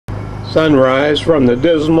Sunrise from the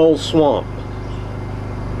dismal swamp.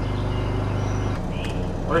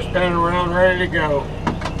 We're spinning around ready to go.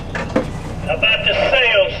 How about the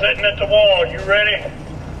sail sitting at the wall? You ready?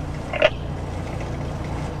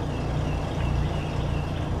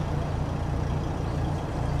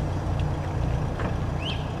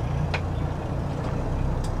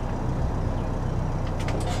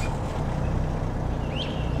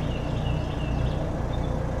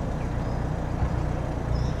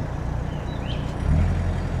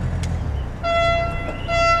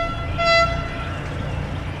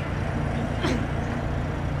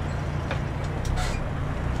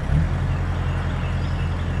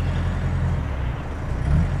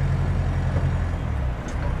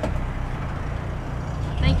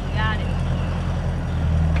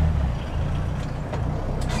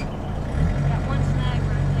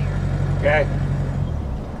 Okay.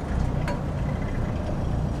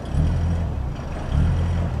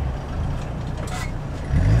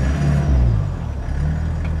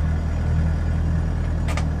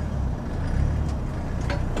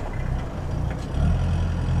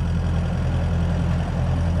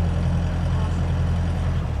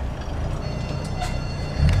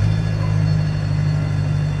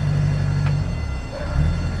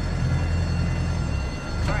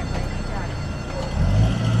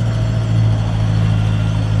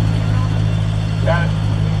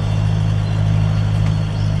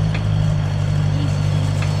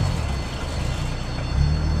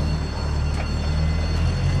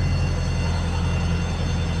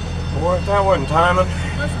 That wasn't timing.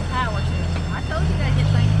 Listen, power to it. I told you gotta get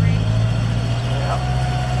things ready. Yeah.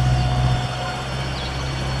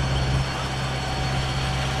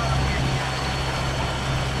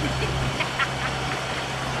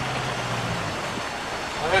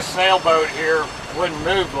 Well, this sailboat here wouldn't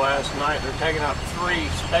move last night. They're taking up 3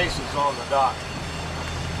 spaces on the dock.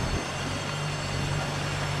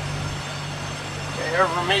 If you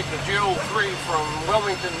ever meet the Jewel 3 from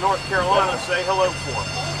Wilmington, North Carolina, say hello for them.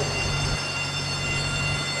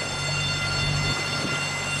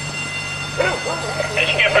 Hey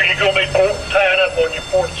Skipper, you're going to be tied up on your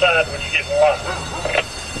port side when you get in line.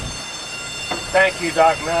 Thank you,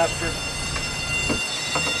 Doc Master.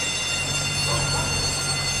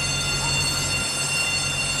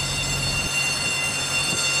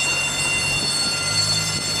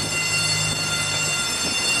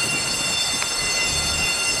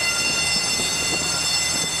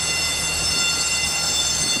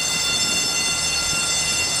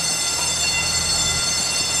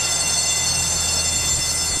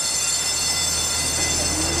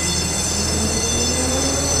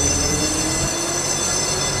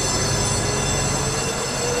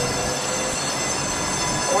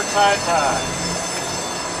 Tie. Do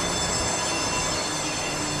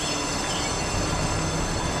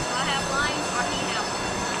I have lines or he have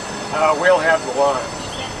them? We'll have the lines.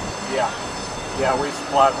 Yeah. Yeah, we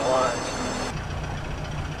supply the lines.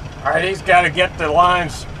 Alright, he's got to get the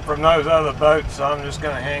lines from those other boats, so I'm just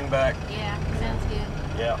going to hang back. Yeah, sounds good.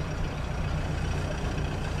 Yeah.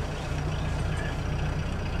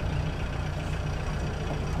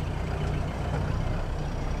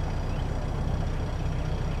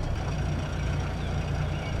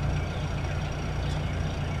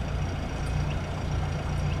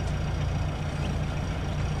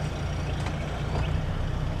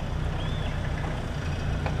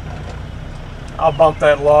 I'll bump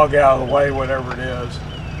that log out of the way, whatever it is.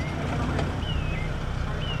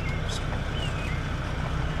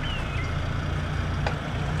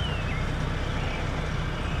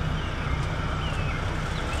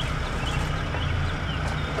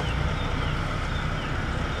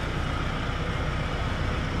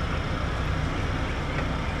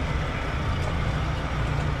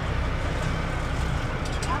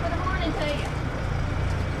 Top of the morning to you.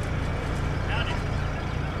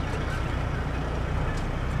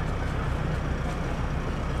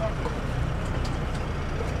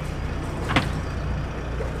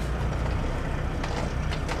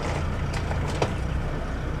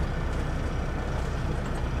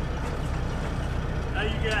 How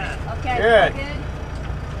you got? Okay, Good.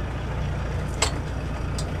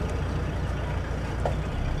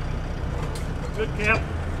 good. Good, Cap.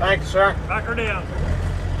 Thanks, sir. Back her down.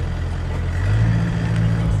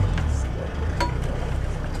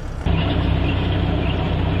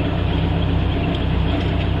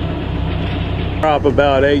 Drop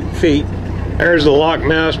about 8 feet. There's the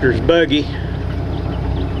lockmaster's buggy.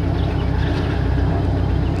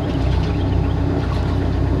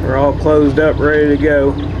 We're all closed up, ready to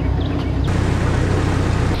go.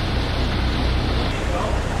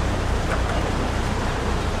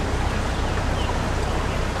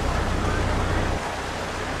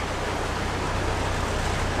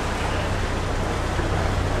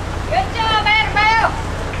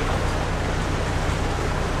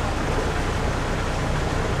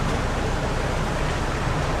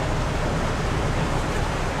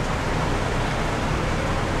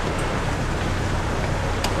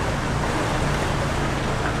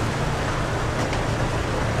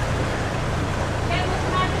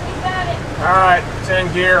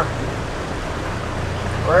 landing gear.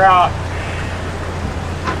 We're out.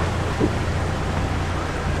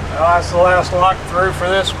 Well, that's the last lock through for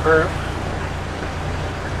this crew.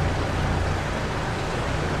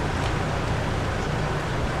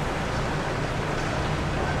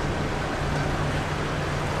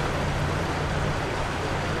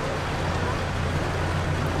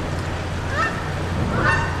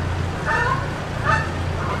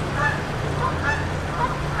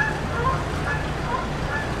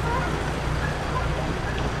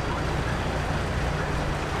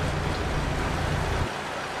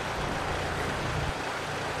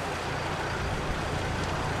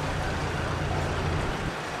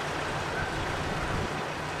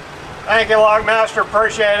 Thank you, Logmaster.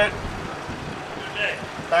 Appreciate it. Good day.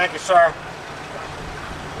 Thank you, sir.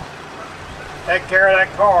 Take care of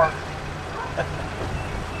that car.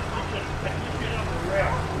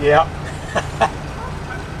 Yeah.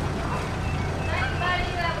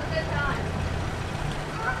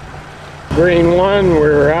 Green 1,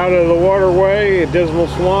 we're out of the waterway, Dismal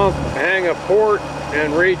Swamp, hang a port,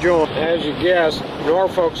 and rejoin. As you guessed,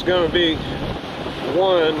 Norfolk's going to be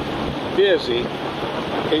one busy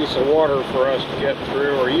piece of water for us to get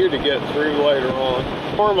through, or you to get through later on.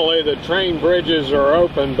 Normally the train bridges are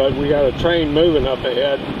open, but we got a train moving up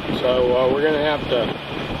ahead, so we're going to have to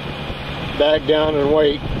back down and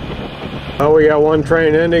wait. Oh, we got one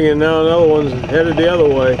train ending and now another one's headed the other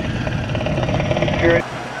way.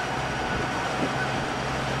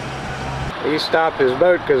 He stopped his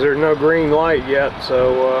boat because there's no green light yet,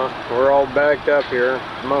 so we're all backed up here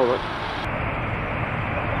at the moment.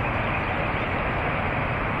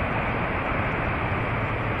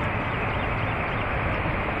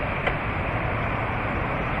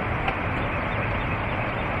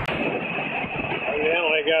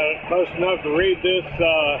 Close enough to read this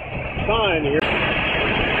sign here.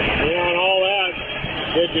 Beyond all that,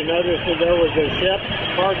 did you notice that there was a ship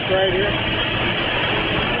parked right here?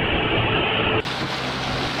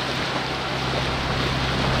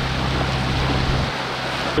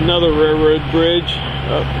 Another railroad bridge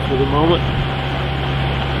up for the moment.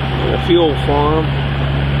 And a fuel farm.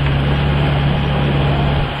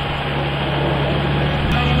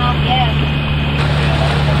 Running off gas.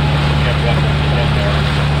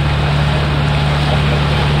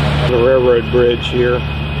 The railroad bridge here.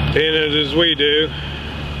 Seeing it as we do.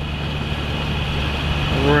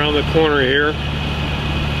 Around the corner here.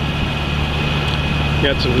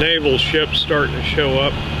 Got some naval ships starting to show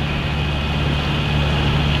up.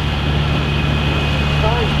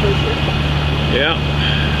 Yeah.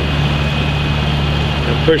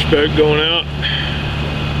 A push boat going out.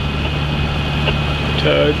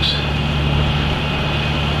 Tugs.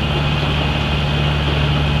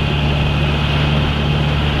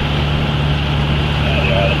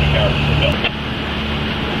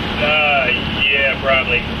 Yeah,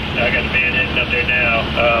 probably. I got the man heading up there now.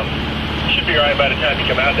 Should be right by the time you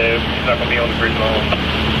come out there. He's not going to be on the bridge long.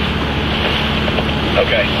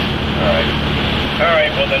 Okay. Alright.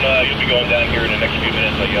 Alright, well then you'll be going down here in the next few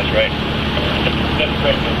minutes, I guess, right? That's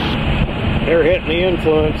correct. They're hitting the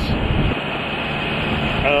influence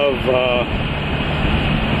of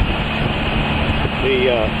the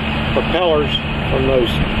propellers from those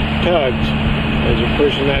tugs as they're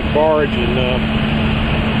pushing that barge, and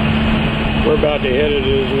we're about to hit it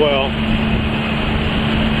as well.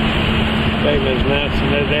 Okay, Ms. Mattson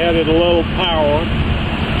has added a little power.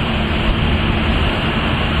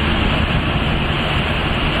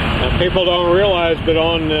 Now, people don't realize, but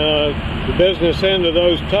on the business end of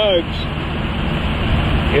those tugs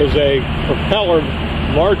is a propeller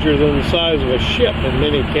larger than the size of a ship in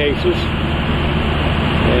many cases,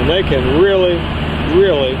 and they can really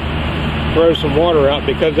throw some water out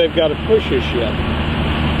because they've got to push a ship.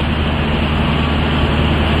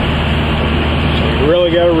 So you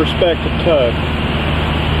really got to respect the tug.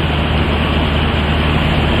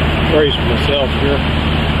 Brace myself here.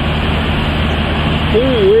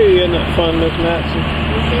 Ooh-wee, isn't that fun, Miss Mattson?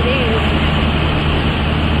 Yes, it is.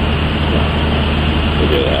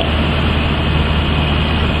 Look at that.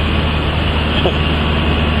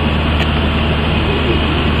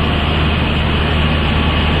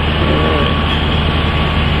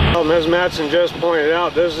 Well, Ms. Mattson just pointed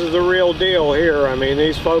out, this is the real deal here. I mean,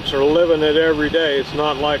 these folks are living it every day. It's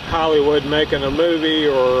not like Hollywood making a movie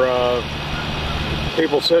or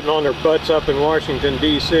people sitting on their butts up in Washington,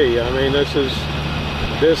 D.C. I mean, this is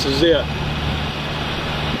it.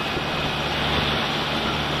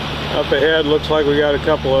 Up ahead, looks like we got a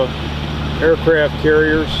couple of aircraft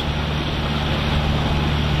carriers.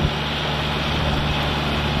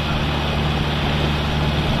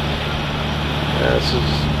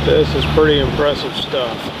 This is pretty impressive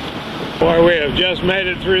stuff. Boy, we have just made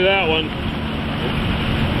it through that one.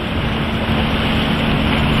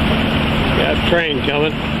 Got a train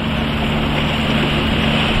coming.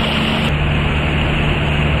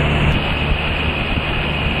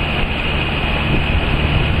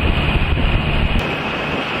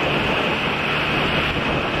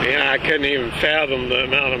 Yeah, I couldn't even fathom the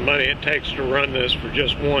amount of money it takes to run this for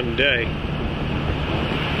just one day.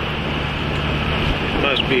 It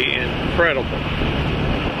must be incredible.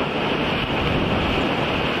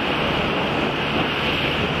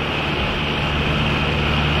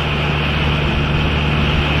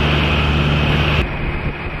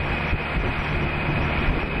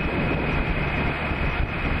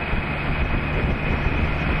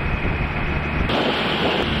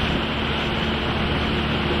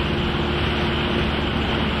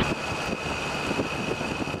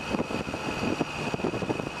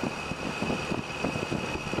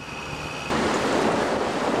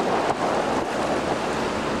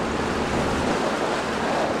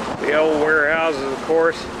 The old warehouses, of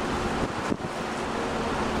course.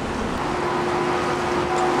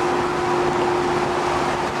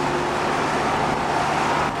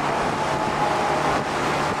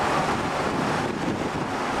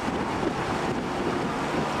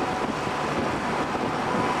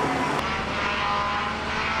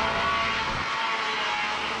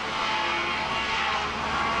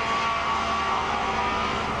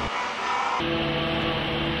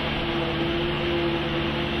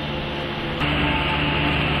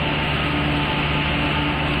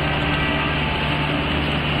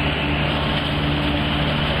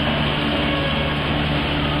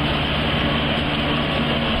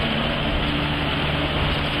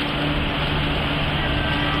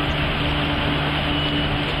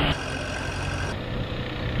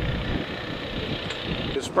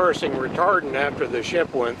 Dispersing retardant after the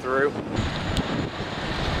ship went through.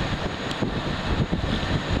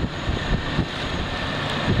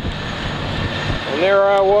 And there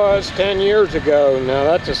I was 10 years ago. Now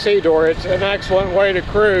that's a sea door. It's an excellent way to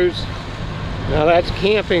cruise. Now that's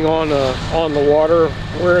camping on the water,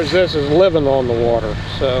 whereas this is living on the water.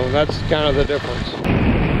 So that's kind of the difference.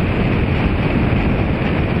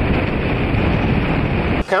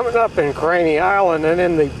 Coming up in Connie Island and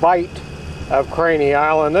in the bight of Connie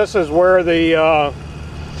Island. This is where the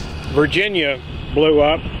Virginia blew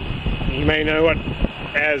up. You may know it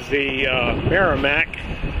as the Merrimack,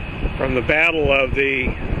 from the Battle of the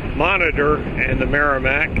Monitor and the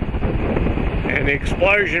Merrimack. And the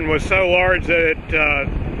explosion was so large that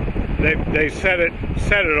they set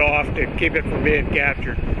it off to keep it from being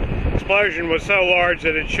captured. The explosion was so large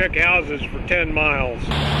that it shook houses for 10 miles.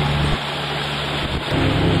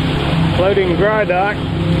 Floating dry dock.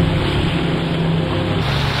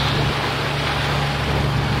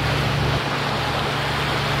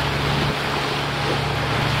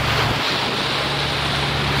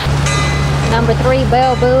 Number 3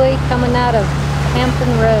 Bell Buoy coming out of Hampton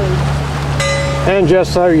Road. And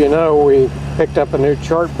just so you know, we picked up a new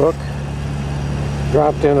chart book,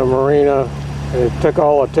 dropped in a marina, and it took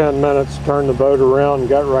all of 10 minutes, turned the boat around and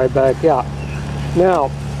got right back out.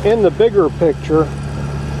 Now, in the bigger picture,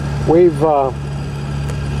 we've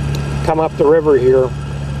come up the river here,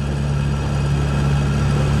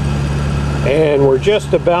 and we're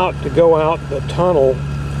just about to go out the tunnel,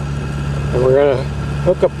 and we're going to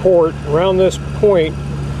hook a port around this point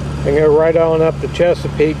and go right on up the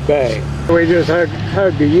Chesapeake Bay. We just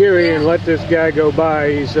hugged the Yui and let this guy go by.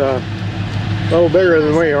 He's a little bigger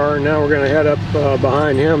than we are, and now we're going to head up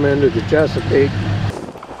behind him into the Chesapeake.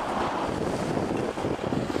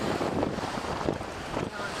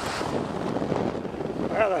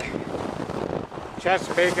 Well, the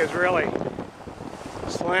Chesapeake is really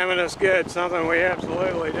slamming us good, something we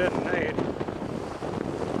absolutely didn't need.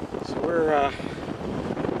 So we're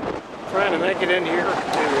trying to make it in here to,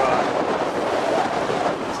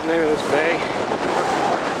 what's the name of this bay?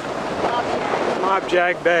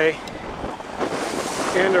 Mobjack Bay.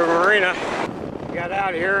 Into a marina. We got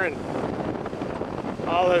out here and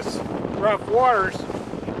all this rough water's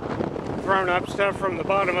thrown up stuff from the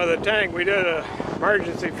bottom of the tank. We did an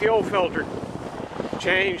emergency fuel filter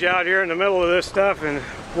change out here in the middle of this stuff, and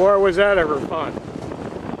boy was that ever fun.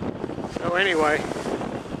 So anyway,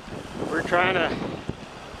 we're trying to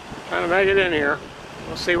make it in here.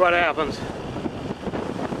 We'll see what happens.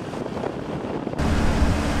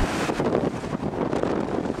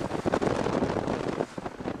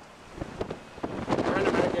 Trying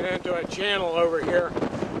to make it into a channel over here.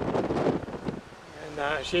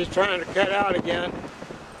 And she's trying to cut out again.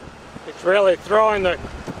 It's really throwing the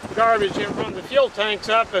garbage in from the fuel tanks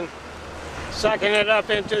up and sucking it up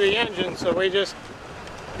into the engine, so we just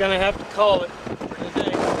gonna have to call it for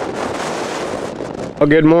today. Well,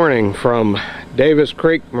 good morning from Davis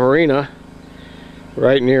Creek Marina,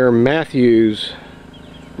 right near Matthews,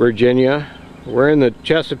 Virginia. We're in the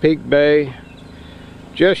Chesapeake Bay,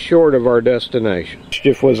 just short of our destination.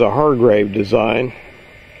 Mischief was a Hargrave design.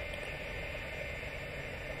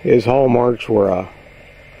 His hallmarks were a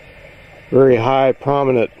very high,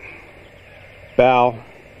 prominent bow,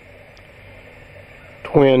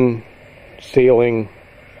 twin ceiling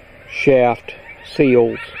shaft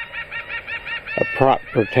seals, a prop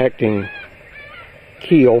protecting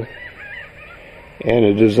keel, and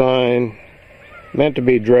a design meant to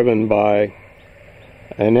be driven by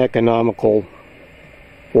an economical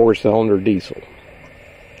 4-cylinder diesel.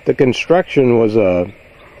 The construction was a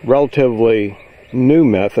relatively new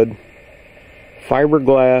method,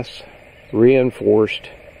 fiberglass reinforced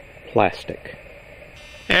plastic.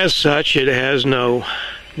 As such, it has no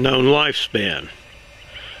known lifespan,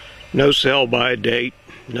 no sell-by date,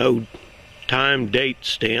 no time date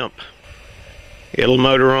stamp. It'll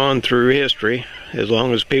motor on through history as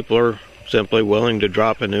long as people are simply willing to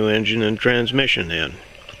drop a new engine and transmission in.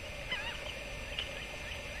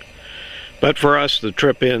 But for us, the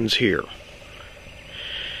trip ends here.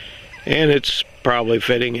 And it's probably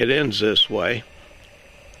fitting it ends this way.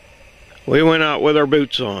 We went out with our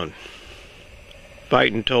boots on,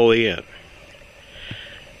 fighting till the end.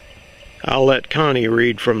 I'll let Connie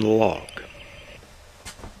read from the log.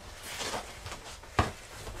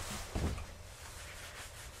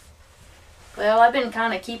 Well, I've been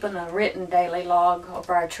kind of keeping a written daily log of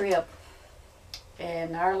our trip.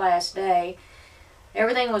 And our last day,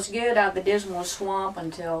 everything was good out of the Dismal Swamp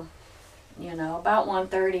until, about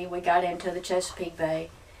 1:30 we got into the Chesapeake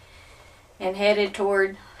Bay and headed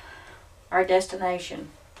toward our destination.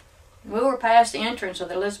 We were past the entrance of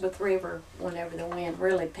the Elizabeth River whenever the wind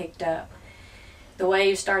really picked up. The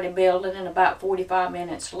waves started building, and about 45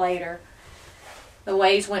 minutes later, the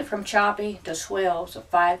waves went from choppy to swells of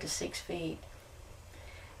 5 to 6 feet.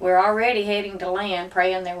 We're already heading to land,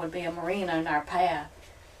 praying there would be a marina in our path.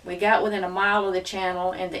 We got within a mile of the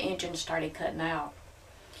channel, and the engine started cutting out.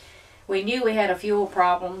 We knew we had a fuel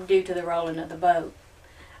problem due to the rolling of the boat.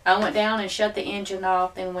 I went down and shut the engine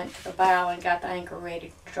off, then went to the bow and got the anchor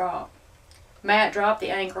ready to drop. Matt dropped the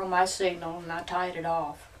anchor on my signal, and I tied it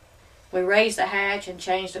off. We raised the hatch and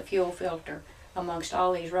changed the fuel filter amongst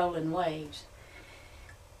all these rolling waves.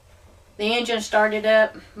 The engine started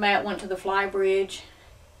up, Matt went to the fly bridge,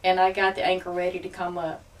 and I got the anchor ready to come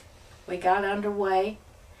up. We got underway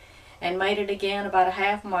and made it again about a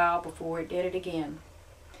half mile before it did it again.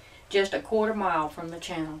 Just a quarter mile from the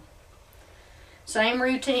channel. Same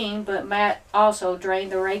routine, but Matt also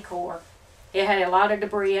drained the Raycor. It had a lot of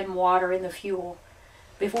debris and water in the fuel.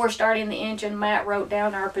 Before starting the engine, Matt wrote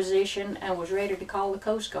down our position and was ready to call the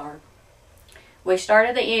Coast Guard. We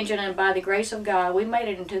started the engine, and by the grace of God, we made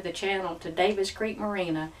it into the channel to Davis Creek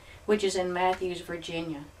Marina, which is in Matthews,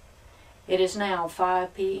 Virginia. It is now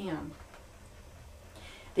 5 p.m.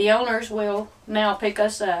 The owners will now pick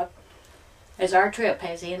us up as our trip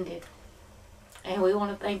has ended. And we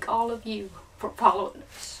want to thank all of you for following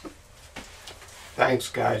us. Thanks,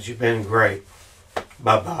 guys. You've been great.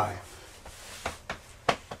 Bye-bye.